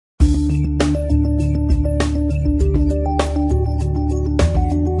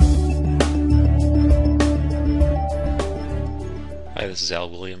this is Al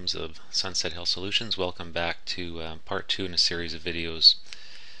Williams of Sunset Health Solutions. Welcome back to part 2 in a series of videos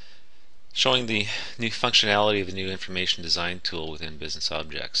showing the new functionality of the new information design tool within Business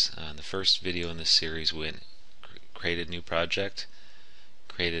Objects. In the first video in this series we created a new project,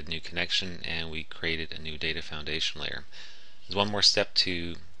 created a new connection, and we created a new data foundation layer. There's one more step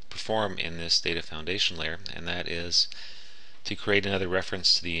to perform in this data foundation layer, and that is to create another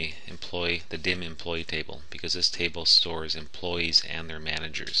reference to the DIM employee table, because this table stores employees and their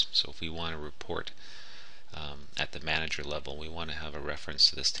managers. So if we want to report at the manager level, we want to have a reference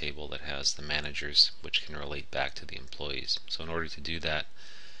to this table that has the managers, which can relate back to the employees. So in order to do that,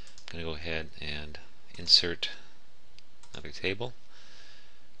 I'm going to go ahead and insert another table,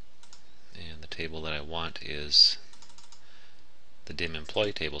 and the table that I want is the DIM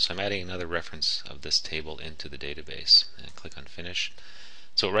employee table. So I'm adding another reference of this table into the database, and click on finish.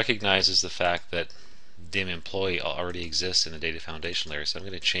 So it recognizes the fact that DIM employee already exists in the data foundation layer, so I'm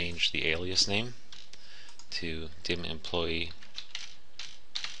going to change the alias name to DIM employee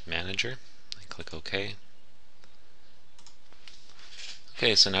manager and click OK.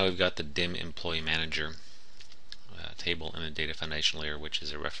 Okay, so now we've got the DIM employee manager table in the data foundation layer, which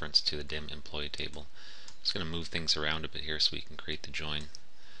is a reference to the DIM employee table. I'm just going to move things around a bit here so we can create the join.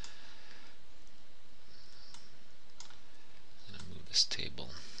 I'm going to move this table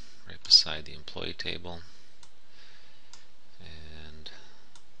right beside the employee table and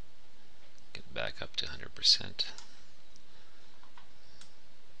get it back up to 100%.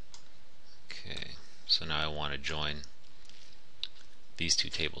 Okay, so now I want to join these two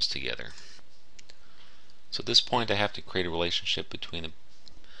tables together. So at this point I have to create a relationship between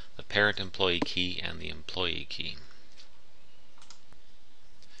the parent employee key and the employee key.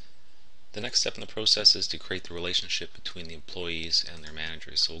 The next step in the process is to create the relationship between the employees and their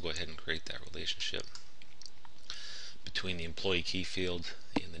managers. So we'll go ahead and create that relationship between the employee key field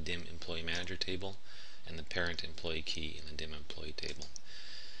in the DIM employee manager table and the parent employee key in the DIM employee table.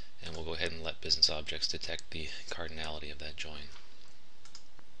 And we'll go ahead and let Business Objects detect the cardinality of that join.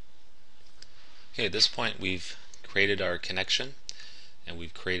 Okay, at this point we've created our connection and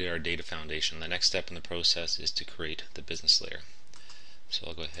we've created our data foundation. The next step in the process is to create the business layer. So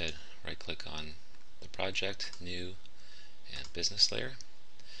I'll go ahead, right click on the project, new, and business layer.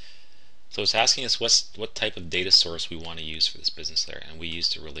 So it's asking us what type of data source we want to use for this business layer, and we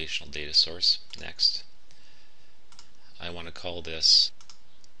used a relational data source. Next, I want to call this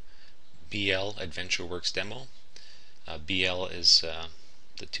BL AdventureWorks Demo. BL is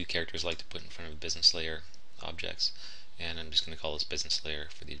the two characters I like to put in front of business layer objects, and I'm just going to call this business layer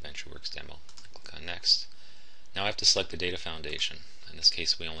for the AdventureWorks demo. Click on next. Now I have to select the data foundation. In this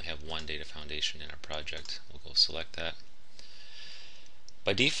case we only have one data foundation in our project. We'll go select that.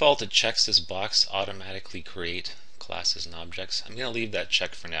 By default it checks this box, automatically create classes and objects. I'm going to leave that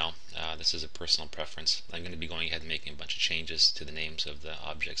checked for now. This is a personal preference. I'm going to be going ahead and making a bunch of changes to the names of the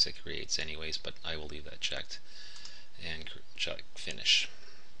objects it creates anyways, but I will leave that checked and check finish.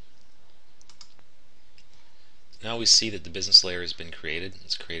 Now we see that the business layer has been created.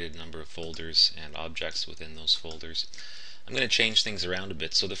 It's created a number of folders and objects within those folders. I'm going to change things around a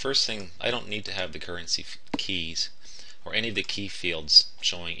bit. So the first thing, I don't need to have the currency keys or any of the key fields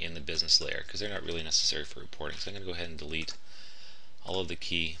showing in the business layer because they're not really necessary for reporting. So I'm going to go ahead and delete all of the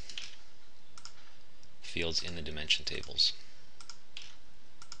key fields in the dimension tables.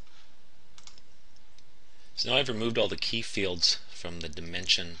 So now I've removed all the key fields from the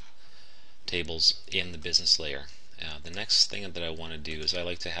dimension tables in the business layer. The next thing that I want to do is I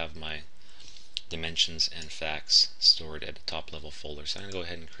like to have my dimensions and facts stored at a top level folder. So I'm going to go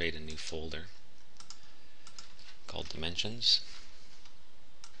ahead and create a new folder called dimensions.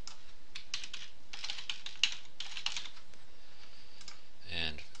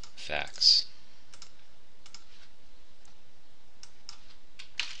 And facts.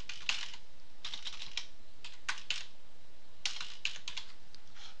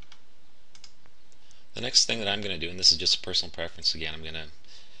 The next thing that I'm going to do, and this is just a personal preference again, I'm going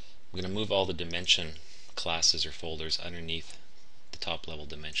to move all the dimension classes or folders underneath the top level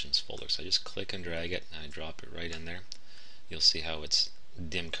dimensions folder. So I just click and drag it and I drop it right in there. You'll see how its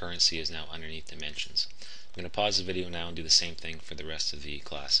DIM currency is now underneath dimensions. I'm going to pause the video now and do the same thing for the rest of the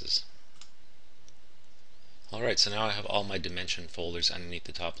classes. Alright, so now I have all my dimension folders underneath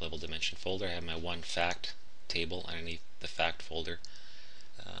the top level dimension folder. I have my one fact table underneath the fact folder.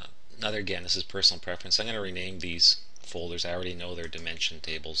 Again, this is personal preference. I'm going to rename these folders. I already know they're dimension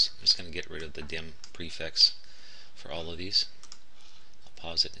tables. I'm just going to get rid of the DIM prefix for all of these. I'll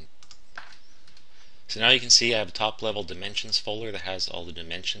pause it and So now you can see I have a top level dimensions folder that has all the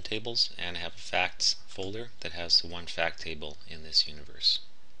dimension tables, and I have a facts folder that has the one fact table in this universe.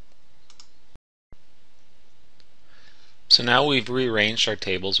 So now we've rearranged our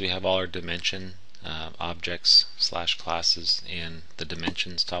tables. We have all our dimension objects / classes in the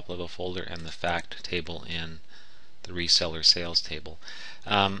dimensions top level folder and the fact table in the reseller sales table.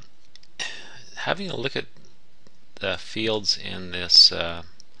 Having a look at the fields in this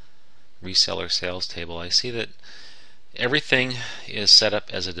reseller sales table, I see that everything is set up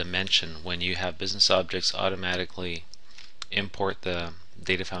as a dimension. When you have business objects automatically import the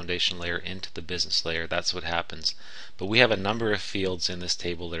data foundation layer into the business layer, that's what happens. But we have a number of fields in this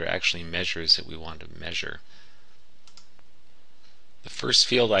table that are actually measures that we want to measure. The first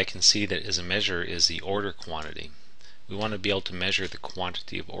field I can see that is a measure is the order quantity. We want to be able to measure the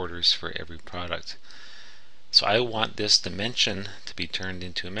quantity of orders for every product. So I want this dimension to be turned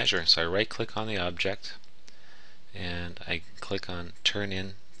into a measure. So I right click on the object and I click on turn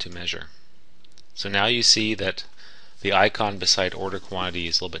in to measure. So now you see that the icon beside order quantity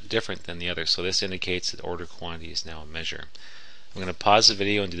is a little bit different than the other. So this indicates that order quantity is now a measure. I'm going to pause the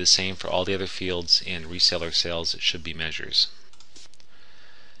video and do the same for all the other fields in reseller sales that should be measures.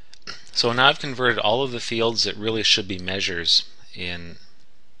 So now I've converted all of the fields that really should be measures in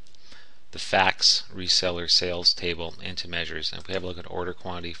the facts reseller sales table into measures. And if we have a look at order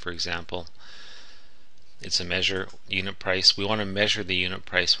quantity, for example, it's a measure. Unit price, we want to measure the unit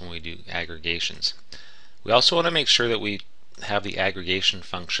price when we do aggregations. We also want to make sure that we have the aggregation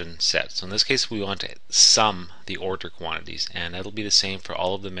function set. So in this case we want to sum the order quantities, and that'll be the same for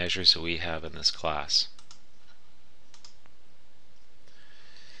all of the measures that we have in this class.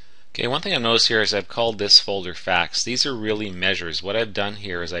 Okay, one thing I noticed here is I've called this folder facts. These are really measures. What I've done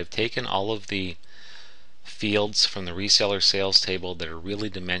here is I've taken all of the fields from the reseller sales table that are really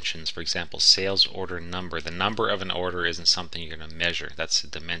dimensions. For example, sales order number. The number of an order isn't something you're going to measure. That's a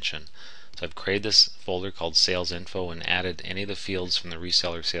dimension. So I've created this folder called sales info and added any of the fields from the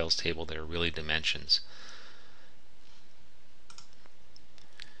reseller sales table that are really dimensions.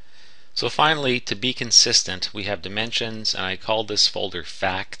 So finally, to be consistent, we have dimensions, and I called this folder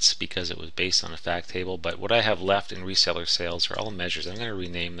facts because it was based on a fact table, but what I have left in reseller sales are all measures. I'm going to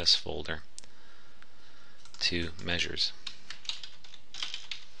rename this folder to measures.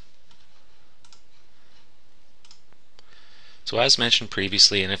 So as mentioned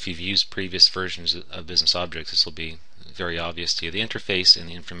previously, and if you've used previous versions of Business Objects, this will be very obvious to you. The interface in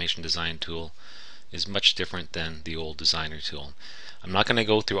the Information Design tool is much different than the old Designer tool. I'm not going to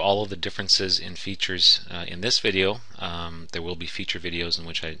go through all of the differences in features in this video. There will be feature videos in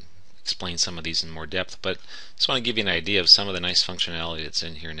which I explain some of these in more depth, but I just want to give you an idea of some of the nice functionality that's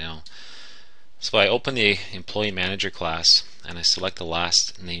in here now. So I open the Employee Manager class and I select the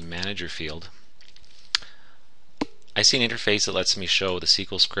last name manager field. I see an interface that lets me show the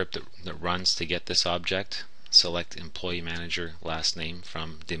SQL script that runs to get this object. Select Employee Manager last name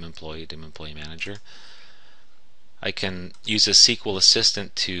from dim employee manager. I can use a SQL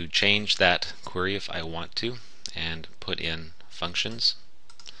assistant to change that query if I want to and put in functions.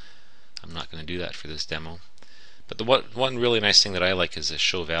 I'm not going to do that for this demo. But the one really nice thing that I like is the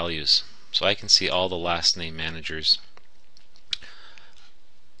show values. So I can see all the last name managers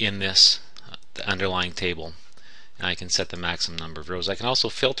in this the underlying table, and I can set the maximum number of rows. I can also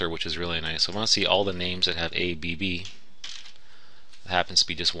filter, which is really nice. I want to see all the names that have ABB. It happens to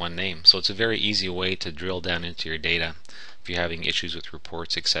be just one name. So it's a very easy way to drill down into your data if you're having issues with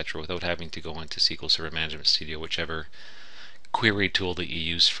reports, etc., without having to go into SQL Server Management Studio, whichever query tool that you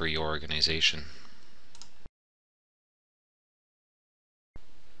use for your organization.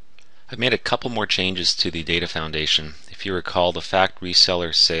 I've made a couple more changes to the data foundation. If you recall, the fact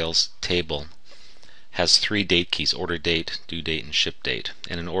reseller sales table has 3 date keys: order date, due date, and ship date.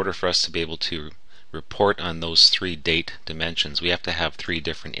 And in order for us to be able to report on those 3 date dimensions, we have to have 3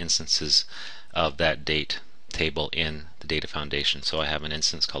 different instances of that date table in the data foundation. So I have an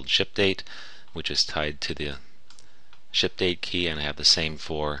instance called ship date, which is tied to the ship date key, and I have the same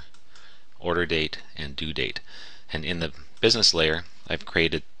for order date and due date. And in the business layer, I've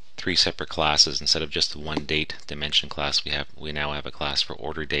created 3 separate classes. Instead of just the one date dimension class, we now have a class for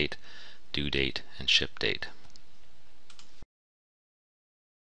order date, due date, and ship date.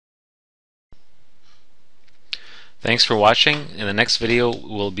 Thanks for watching. In the next video,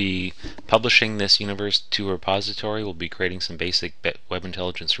 we'll be publishing this Universe 2 repository. We'll be creating some basic web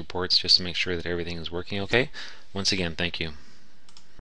intelligence reports just to make sure that everything is working okay. Once again, thank you.